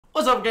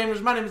What's up,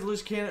 gamers? My name is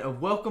Luis Cannon,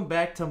 and welcome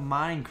back to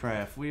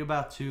Minecraft. We're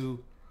about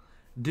to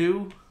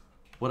do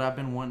what I've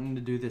been wanting to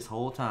do this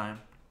whole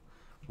time.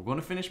 We're going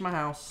to finish my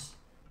house,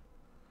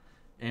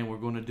 and we're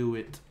going to do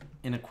it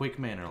in a quick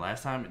manner.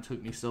 Last time it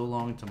took me so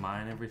long to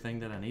mine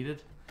everything that I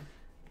needed,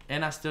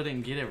 and I still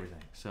didn't get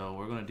everything. So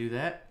we're going to do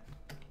that,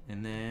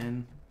 and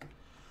then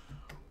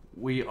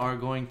we are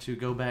going to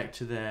go back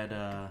to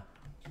that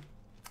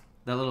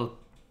little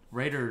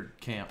raider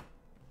camp.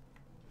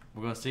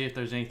 We're going to see if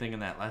there's anything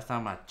in that. Last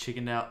time I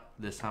chickened out.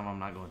 This time I'm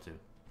not going to.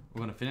 We're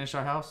going to finish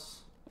our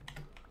house.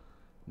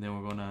 And then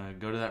we're going to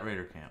go to that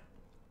raider camp.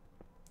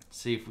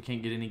 See if we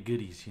can't get any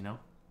goodies, you know.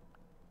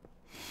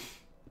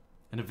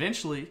 And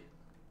eventually,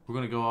 we're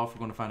going to go off.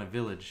 We're going to find a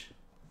village.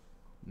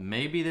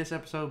 Maybe this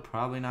episode.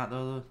 Probably not,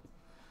 though.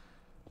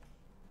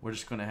 We're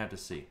just going to have to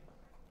see.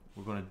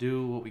 We're going to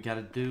do what we got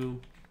to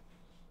do.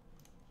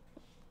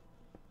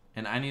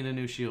 And I need a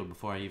new shield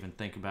before I even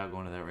think about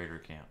going to that raider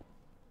camp.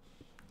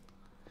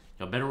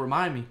 Y'all better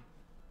remind me.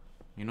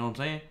 You know what I'm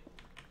saying?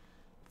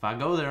 If I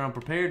go there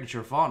unprepared, it's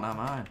your fault, not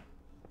mine.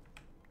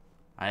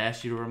 I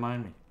asked you to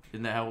remind me.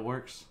 Isn't that how it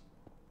works?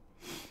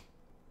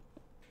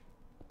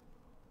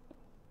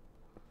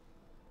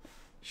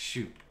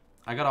 Shoot.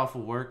 I got off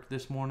of work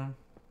this morning.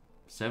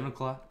 7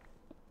 o'clock.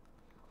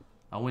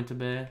 I went to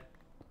bed.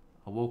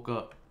 I woke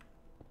up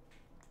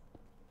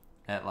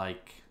at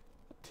like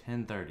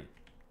 10:30.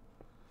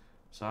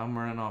 So I'm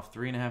running off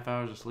 3.5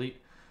 hours of sleep.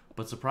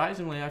 But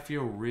surprisingly, I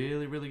feel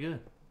really, really good.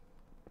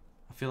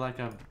 I feel like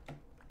I've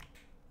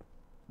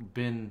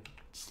been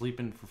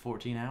sleeping for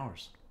 14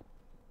 hours.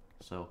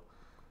 So,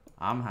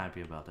 I'm happy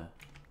about that.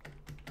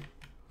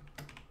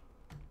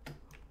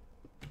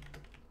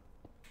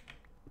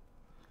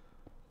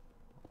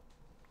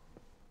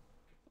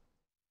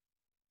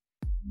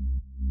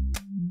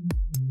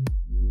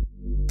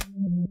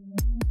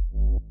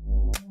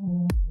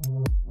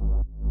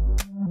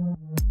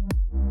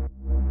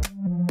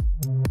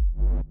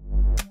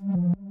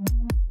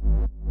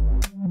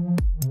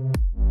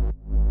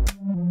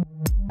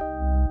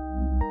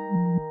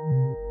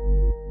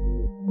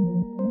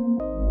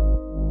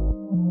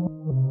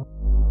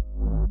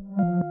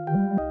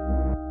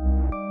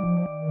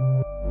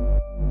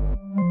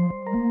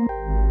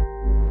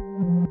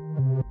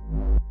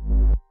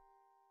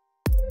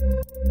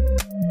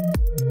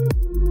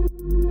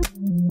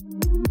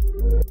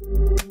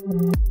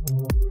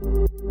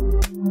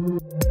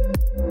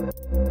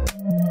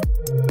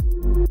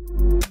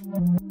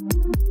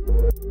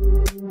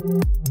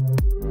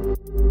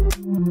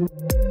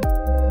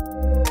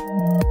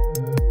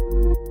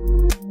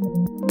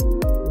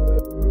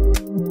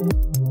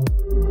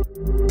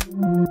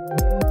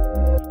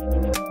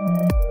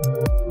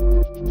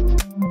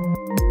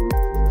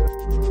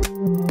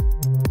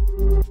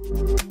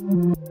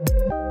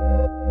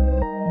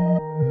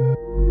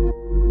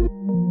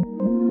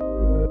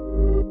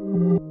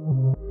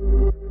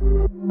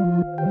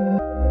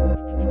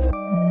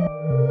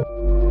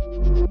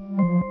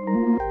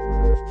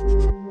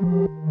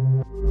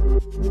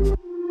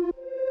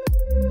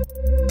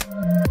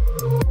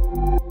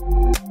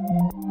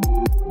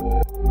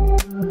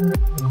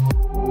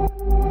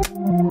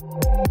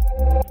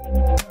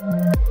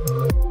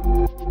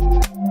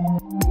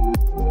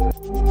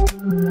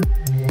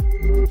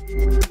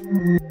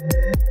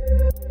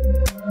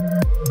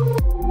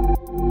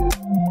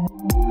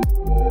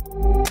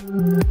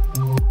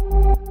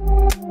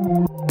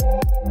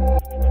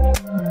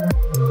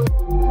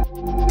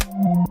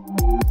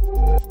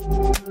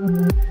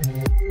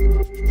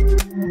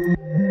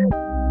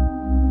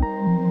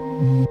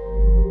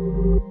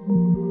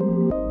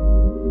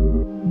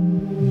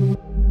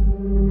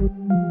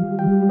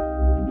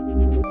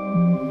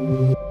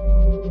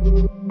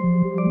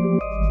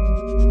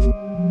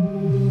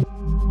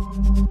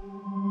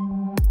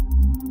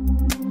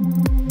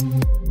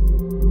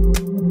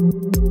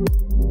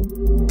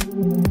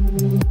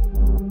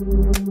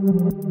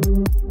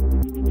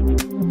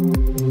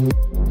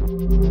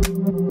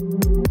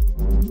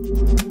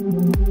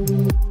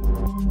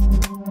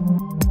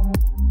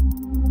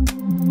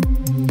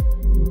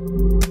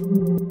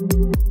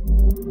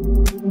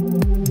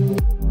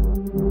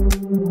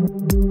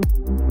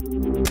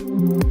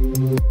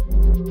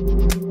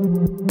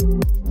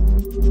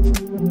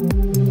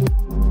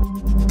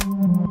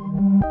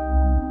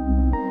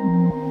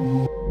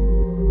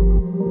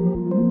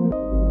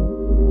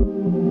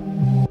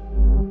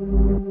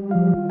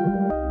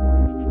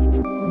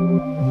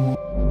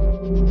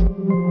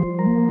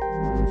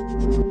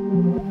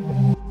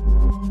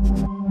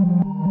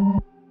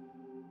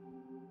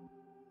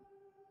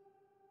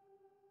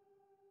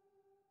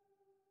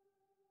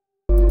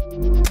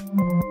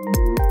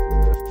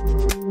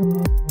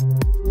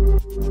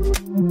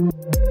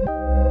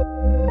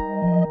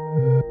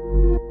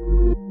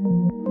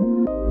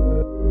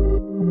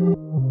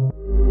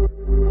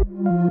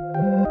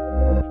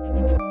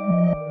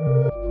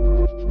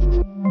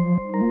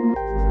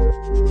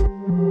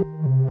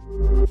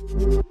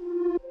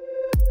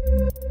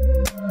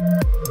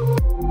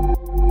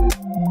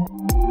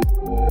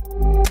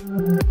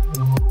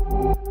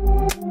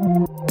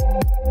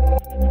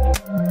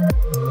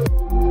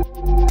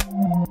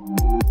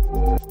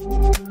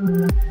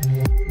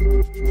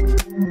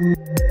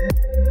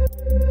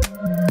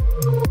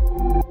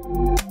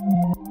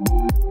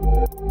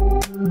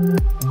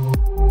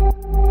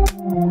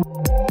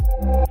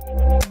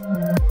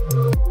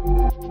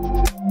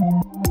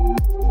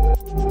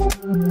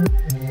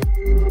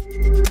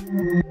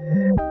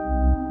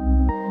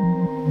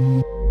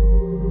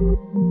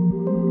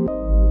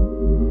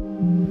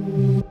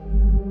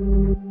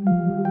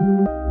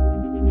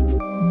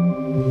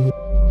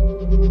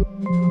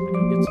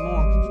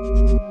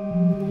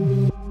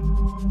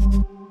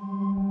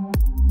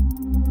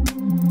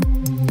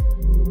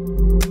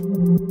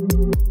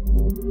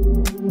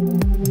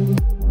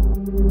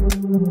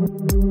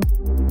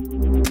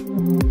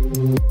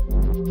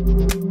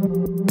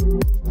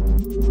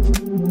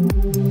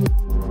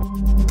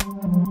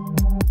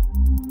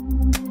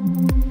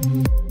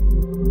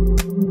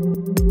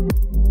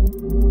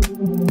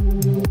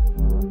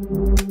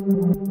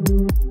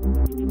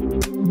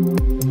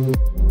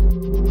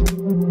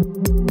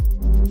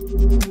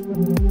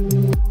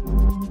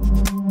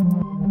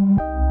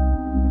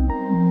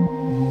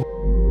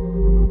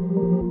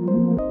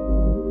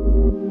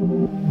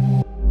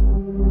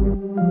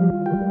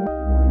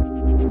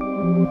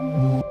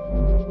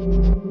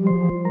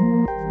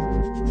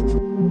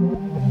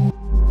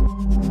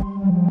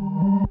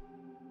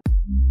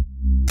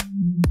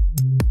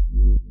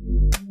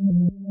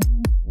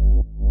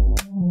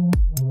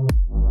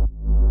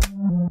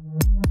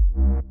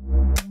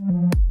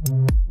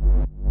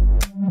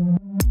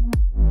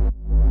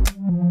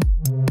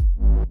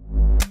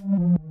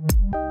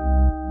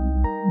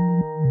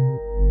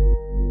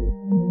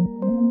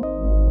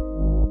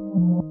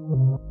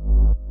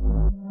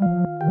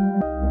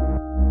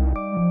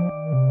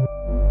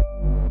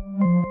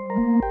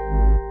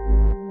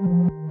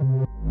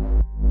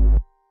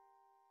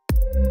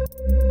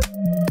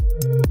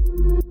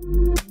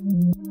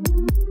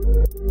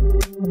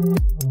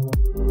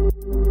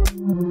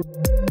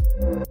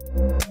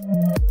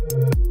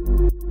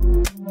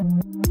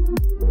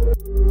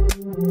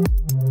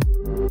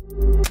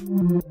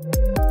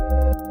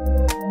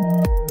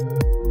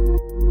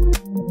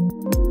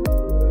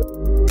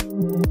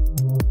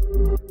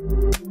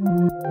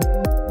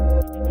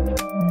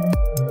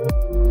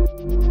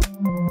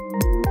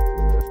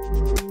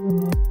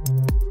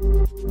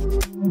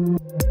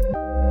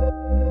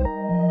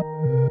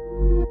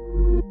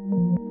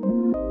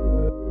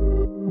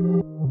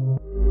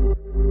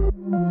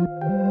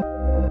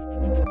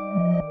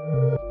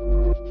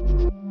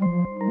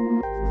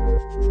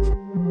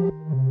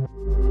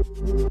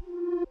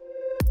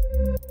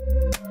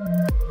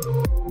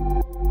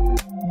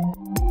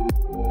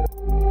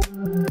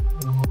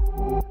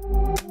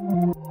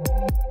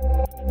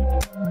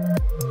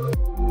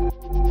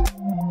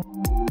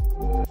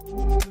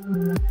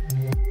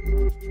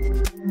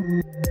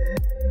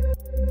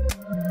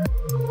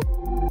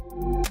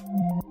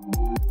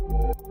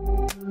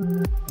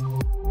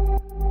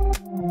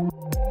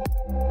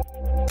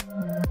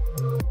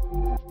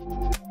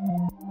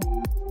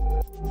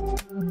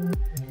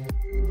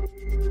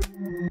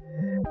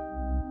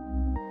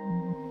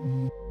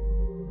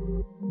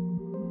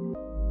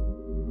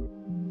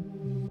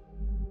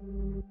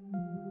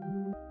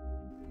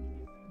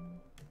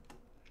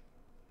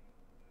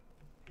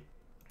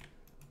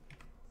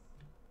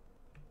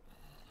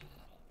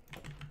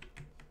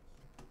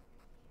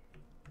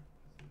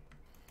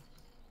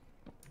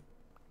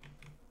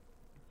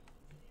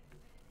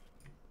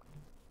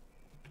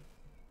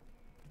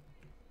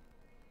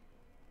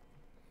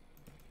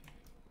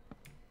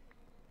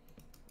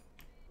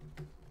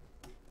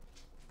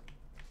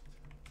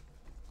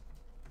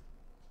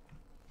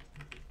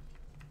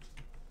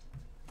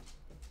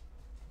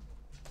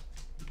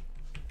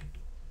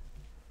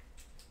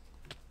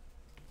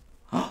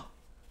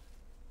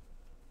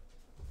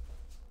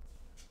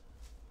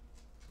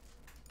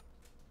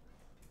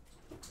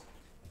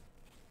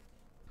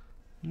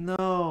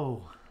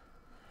 No.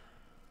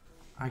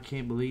 I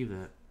can't believe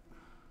that.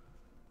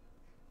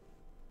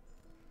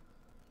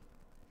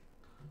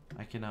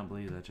 I cannot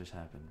believe that just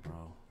happened,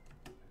 bro.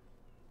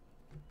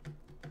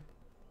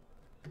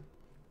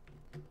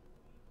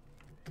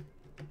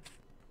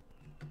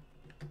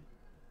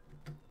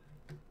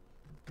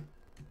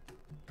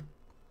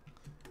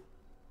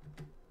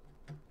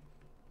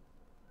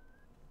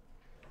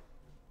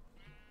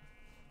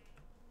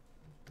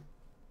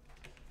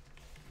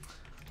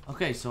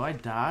 Okay, so I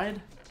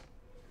died,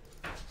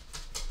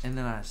 and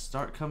then I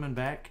start coming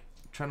back,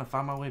 trying to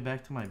find my way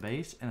back to my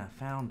base, and I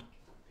found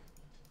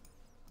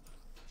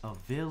a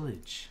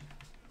village.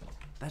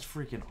 That's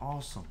freaking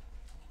awesome.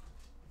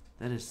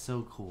 That is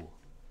so cool.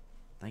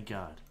 Thank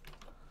God.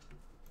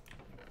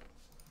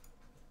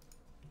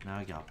 Now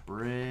I got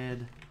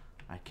bread.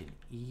 I can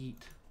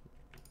eat.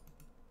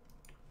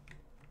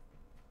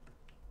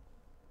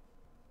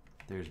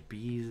 There's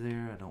bees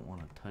there. I don't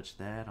want to touch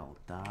that. I'll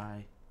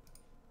die.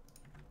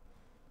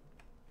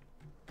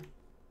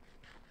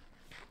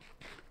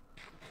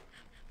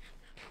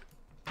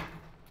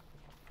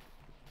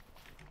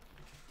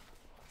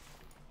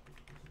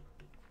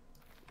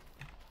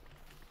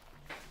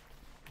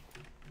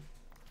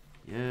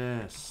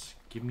 Yes,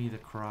 give me the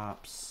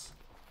crops.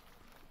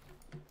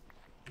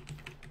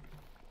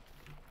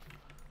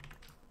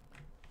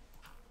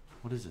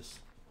 What is this?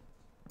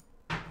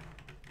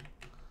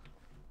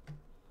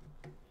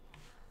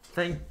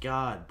 Thank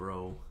God,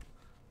 bro.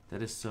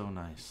 That is so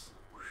nice.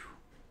 Whew.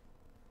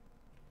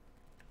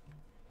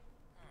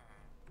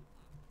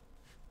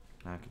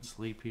 Now I can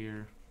sleep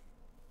here.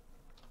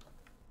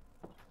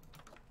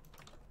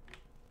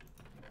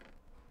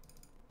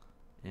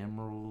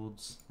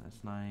 Emeralds,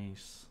 that's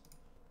nice.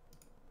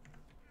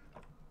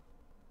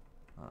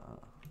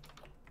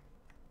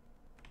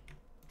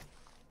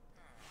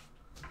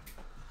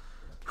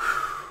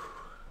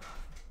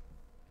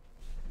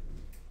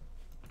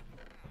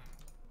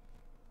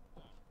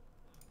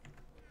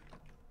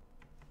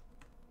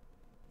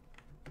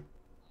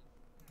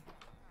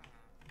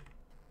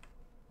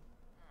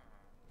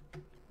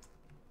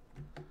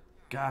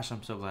 Gosh,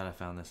 I'm so glad I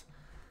found this.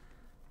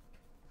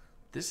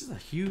 This is a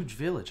huge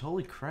village.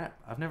 Holy crap.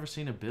 I've never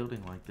seen a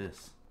building like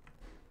this.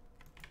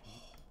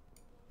 Oh,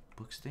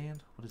 book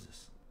stand? What is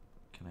this?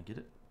 Can I get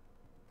it?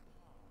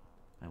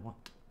 I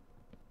want.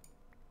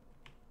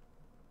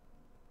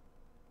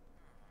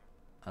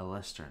 A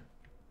Lestern.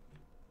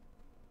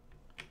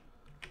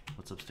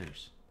 What's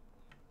upstairs?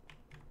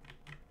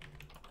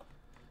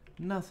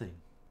 Nothing.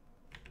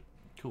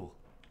 Cool.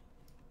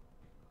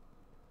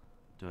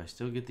 Do I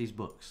still get these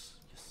books?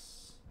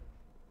 Yes.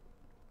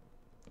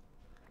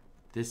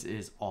 This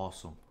is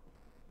awesome.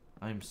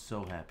 I'm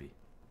so happy.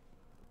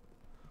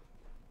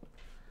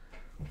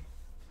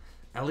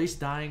 At least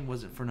dying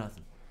wasn't for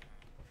nothing.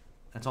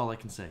 That's all I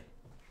can say.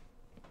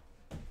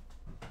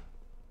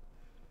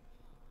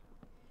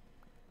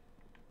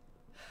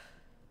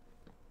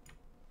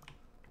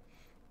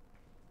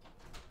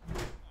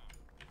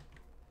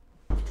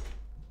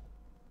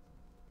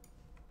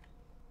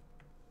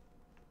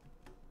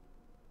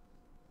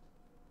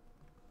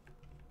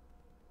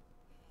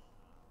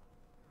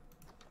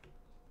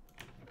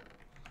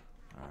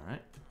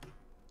 Alright.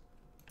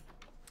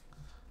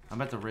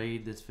 I'm about to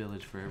raid this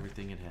village for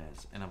everything it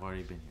has, and I've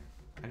already been here.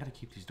 I gotta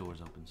keep these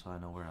doors open so I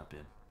know where I've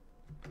been.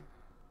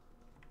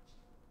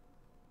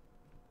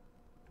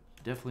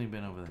 Definitely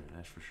been over there,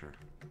 that's for sure.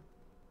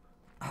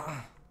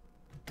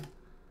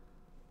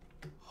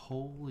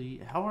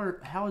 Holy,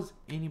 how is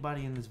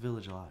anybody in this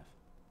village alive?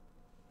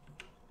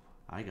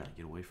 I gotta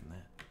get away from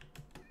that.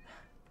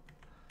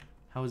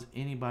 How is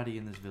anybody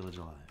in this village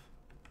alive?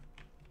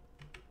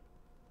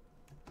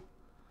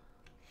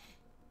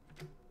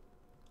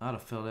 I'd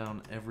have fell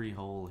down every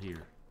hole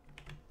here.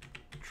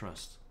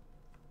 Trust.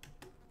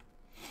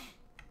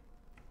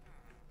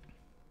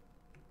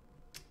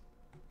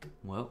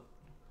 Well,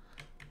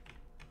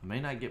 I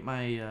may not get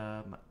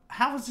my,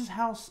 how is this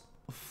house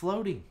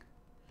floating?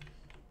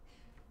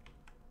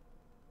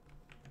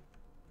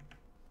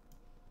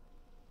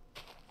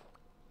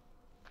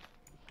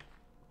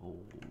 Oh,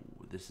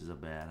 this is a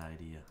bad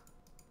idea.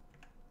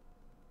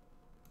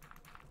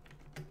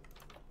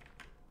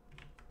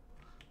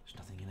 There's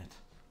nothing in it.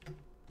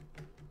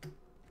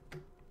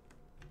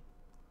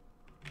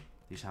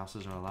 These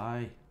houses are a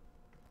lie.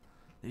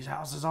 These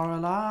houses are a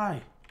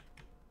lie.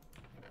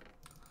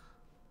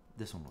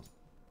 This one wasn't.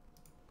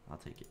 I'll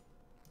take it.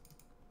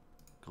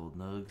 Gold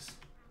nugs.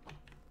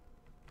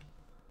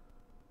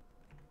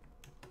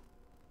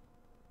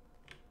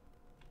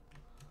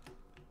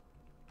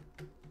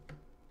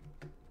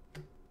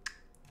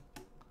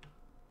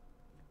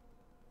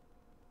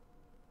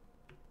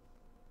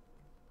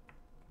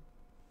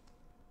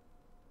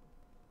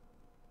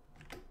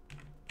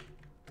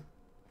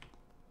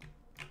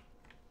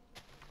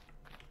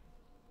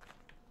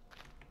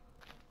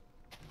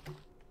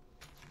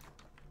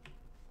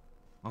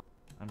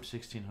 I'm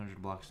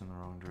 1,600 blocks in the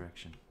wrong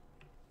direction.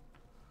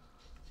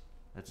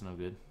 That's no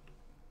good.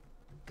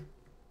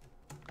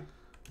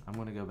 I'm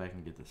gonna go back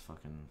and get this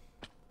fucking...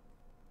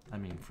 I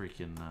mean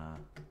freaking,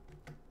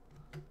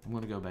 I'm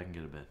gonna go back and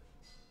get a bed.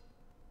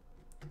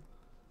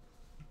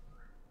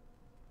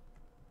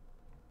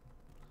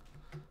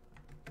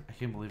 I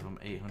can't believe I'm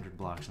 800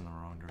 blocks in the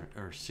wrong direction,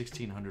 or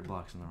 1,600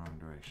 blocks in the wrong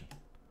direction.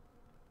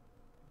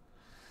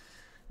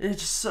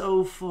 It's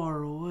so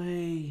far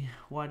away.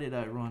 Why did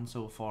I run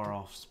so far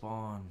off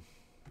spawn?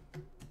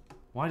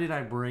 Why did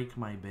I break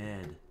my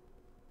bed?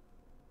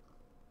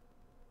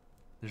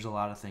 There's a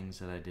lot of things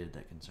that I did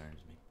that concerns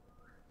me.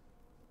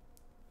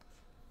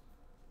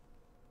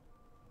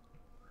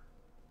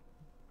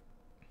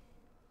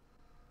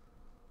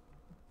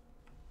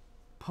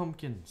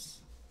 Pumpkins.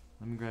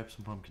 Let me grab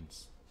some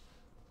pumpkins.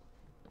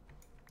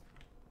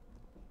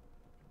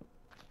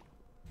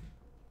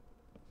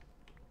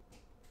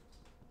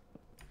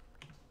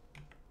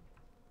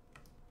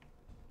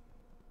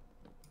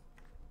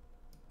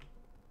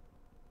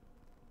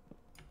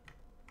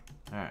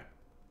 Alright.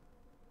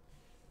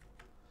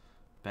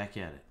 Back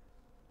at it.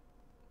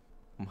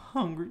 I'm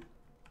hungry.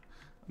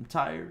 I'm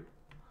tired.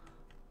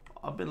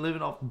 I've been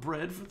living off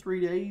bread for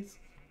 3 days.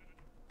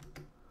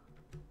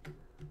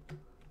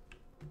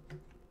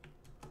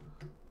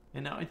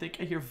 And now I think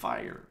I hear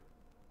fire.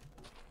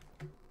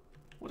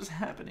 What is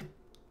happening?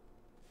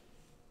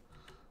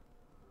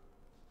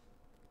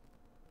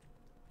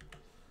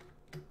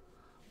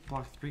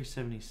 Block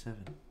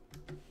 377.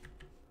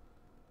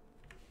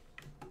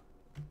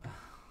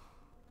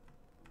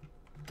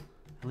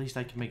 At least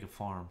I can make a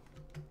farm.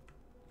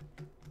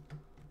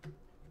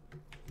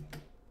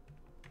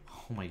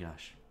 Oh my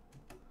gosh.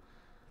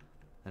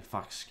 That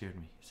fox scared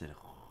me. He said,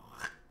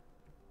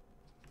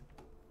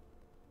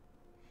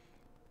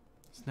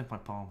 snip my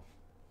palm.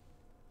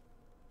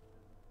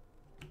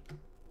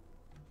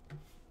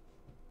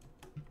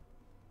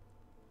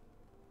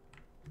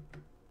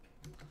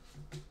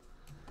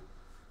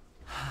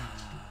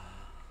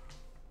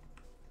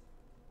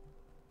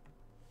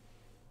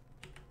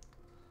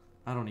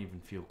 I don't even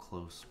feel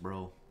close,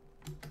 bro.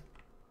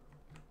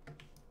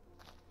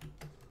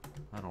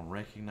 I don't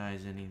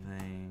recognize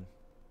anything.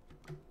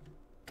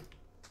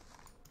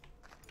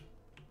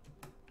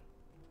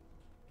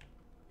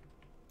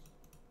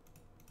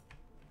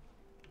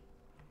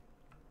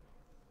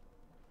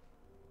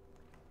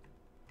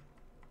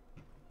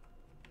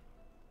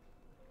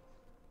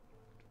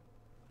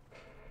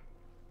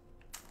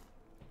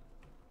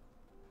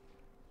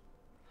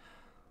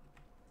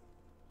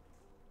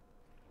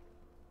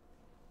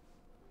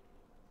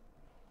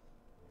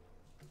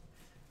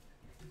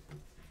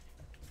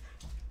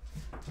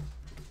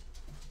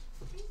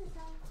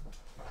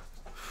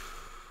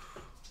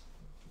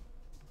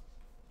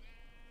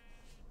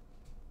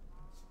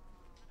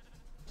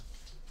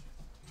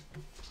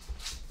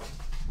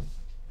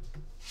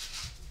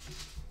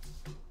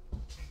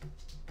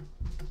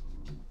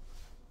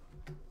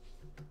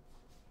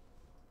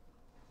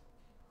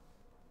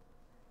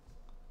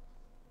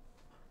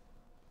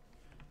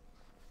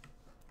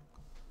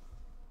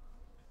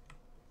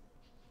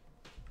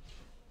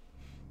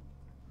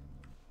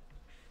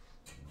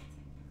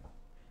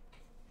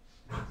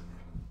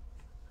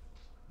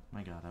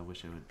 God, I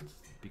wish I would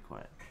be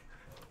quiet.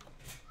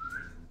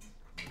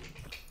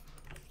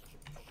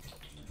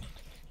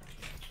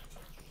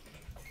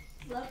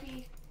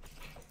 Lucky.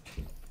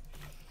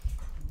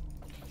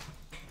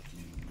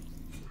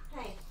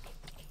 Hey.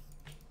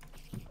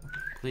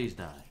 Please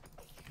die.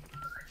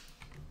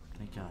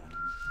 Thank God.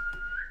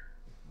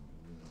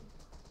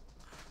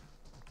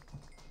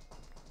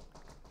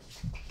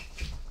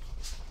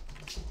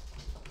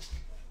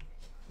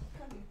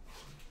 Come here.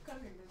 Come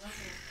here, dude. Right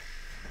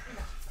here.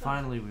 No,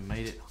 Finally, we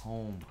made it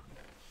home.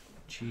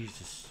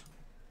 Jesus.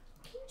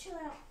 Can you chill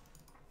out?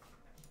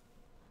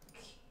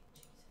 Jesus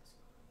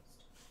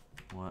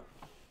Christ. What?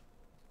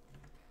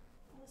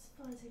 This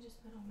fuzz he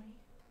just put on me.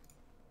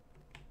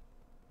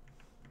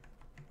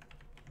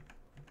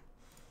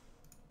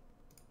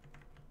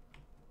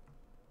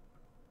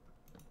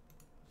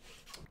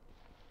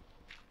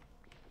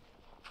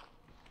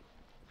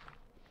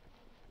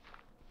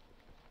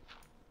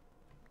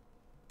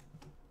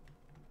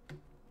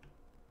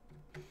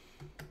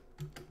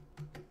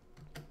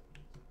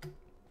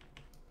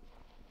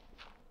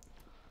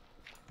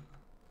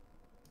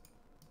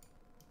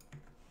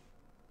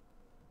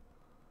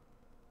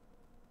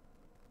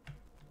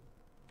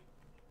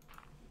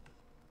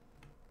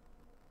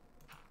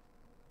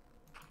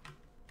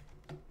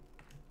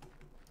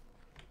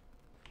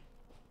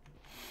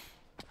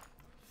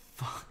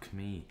 Fuck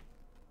me.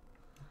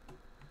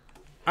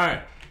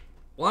 Alright.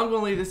 Well, I'm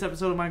going to leave this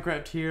episode of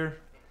Minecraft here.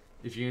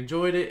 If you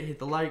enjoyed it, hit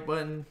the like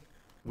button.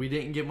 We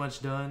didn't get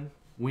much done.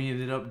 We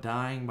ended up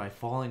dying by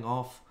falling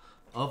off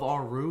of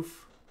our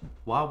roof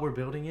while we're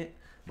building it.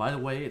 By the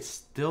way, it's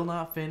still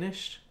not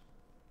finished.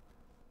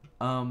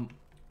 But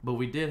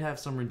we did have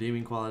some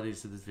redeeming qualities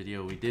to this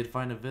video. We did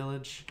find a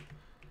village.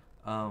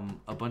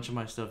 A bunch of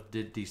my stuff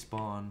did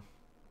despawn.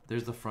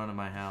 There's the front of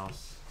my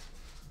house.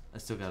 I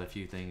still got a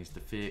few things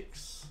to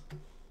fix.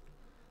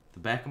 The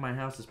back of my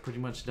house is pretty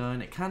much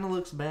done. It kind of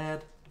looks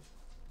bad.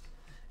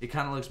 It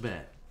kind of looks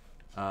bad.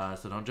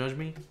 So don't judge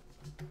me.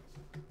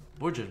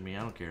 Or judge me,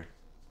 I don't care.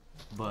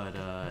 But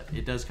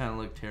it does kind of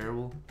look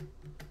terrible.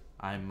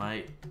 I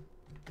might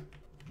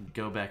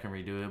go back and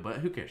redo it, but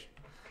who cares?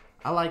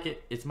 I like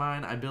it. It's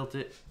mine. I built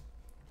it.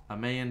 I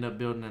may end up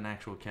building an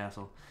actual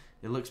castle.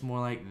 It looks more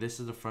like this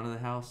is the front of the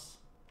house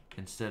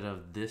instead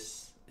of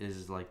this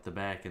is like the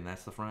back and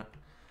that's the front.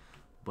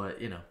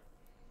 But, you know,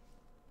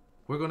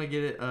 we're going to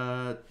get it.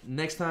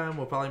 Next time,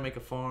 we'll probably make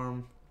a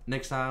farm.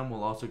 Next time,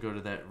 we'll also go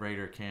to that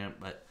raider camp.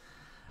 But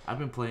I've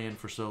been playing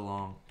for so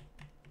long.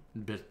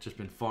 Just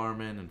been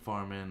farming and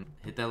farming.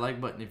 Hit that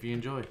like button if you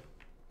enjoy.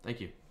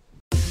 Thank you.